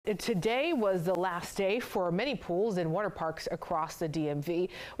Today was the last day for many pools and water parks across the DMV,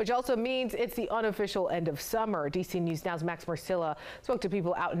 which also means it's the unofficial end of summer. DC News Now's Max Marcilla spoke to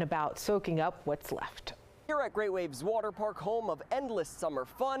people out and about, soaking up what's left. Here at Great Waves Water Park, home of endless summer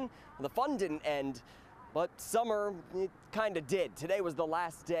fun, the fun didn't end, but summer, it kind of did. Today was the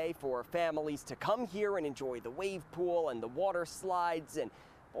last day for families to come here and enjoy the wave pool and the water slides, and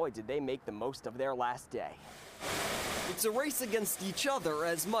boy, did they make the most of their last day. It's a race against each other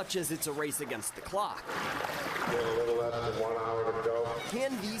as much as it's a race against the clock. We have a little less than 1 hour to go.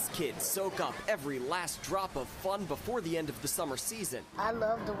 Can these kids soak up every last drop of fun before the end of the summer season? I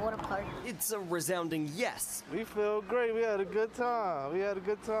love the water park. It's a resounding yes. We feel great. We had a good time. We had a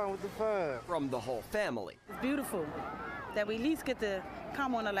good time with the fun. From the whole family. It's beautiful that we at least get to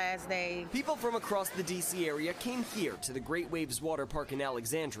come on the last day. People from across the DC area came here to the Great Waves Water Park in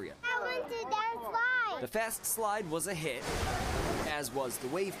Alexandria. I went to that slide. The fast slide was a hit, as was the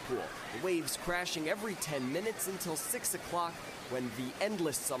wave pool. The waves crashing every 10 minutes until 6 o'clock when the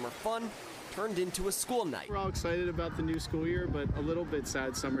endless summer fun turned into a school night. We're all excited about the new school year, but a little bit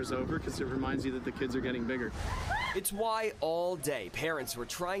sad summer's over because it reminds you that the kids are getting bigger. It's why all day parents were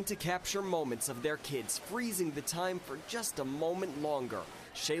trying to capture moments of their kids, freezing the time for just a moment longer.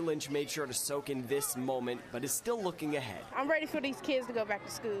 Shay Lynch made sure to soak in this moment, but is still looking ahead. I'm ready for these kids to go back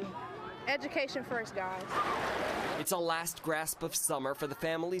to school. Education first, guys. It's a last grasp of summer for the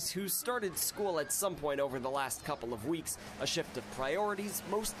families who started school at some point over the last couple of weeks. A shift of priorities,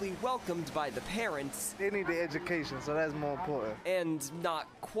 mostly welcomed by the parents. They need the education, so that's more important. And not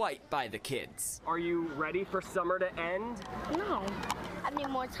quite by the kids. Are you ready for summer to end? No, I need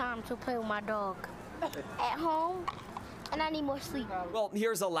more time to play with my dog at home, and I need more sleep. Well,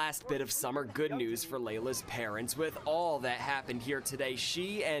 here's a last bit of summer good news for Layla's parents. With all that happened here today,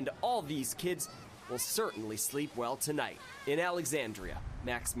 she and all these kids will certainly sleep well tonight. In Alexandria,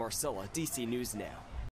 Max Marcilla, DC News Now.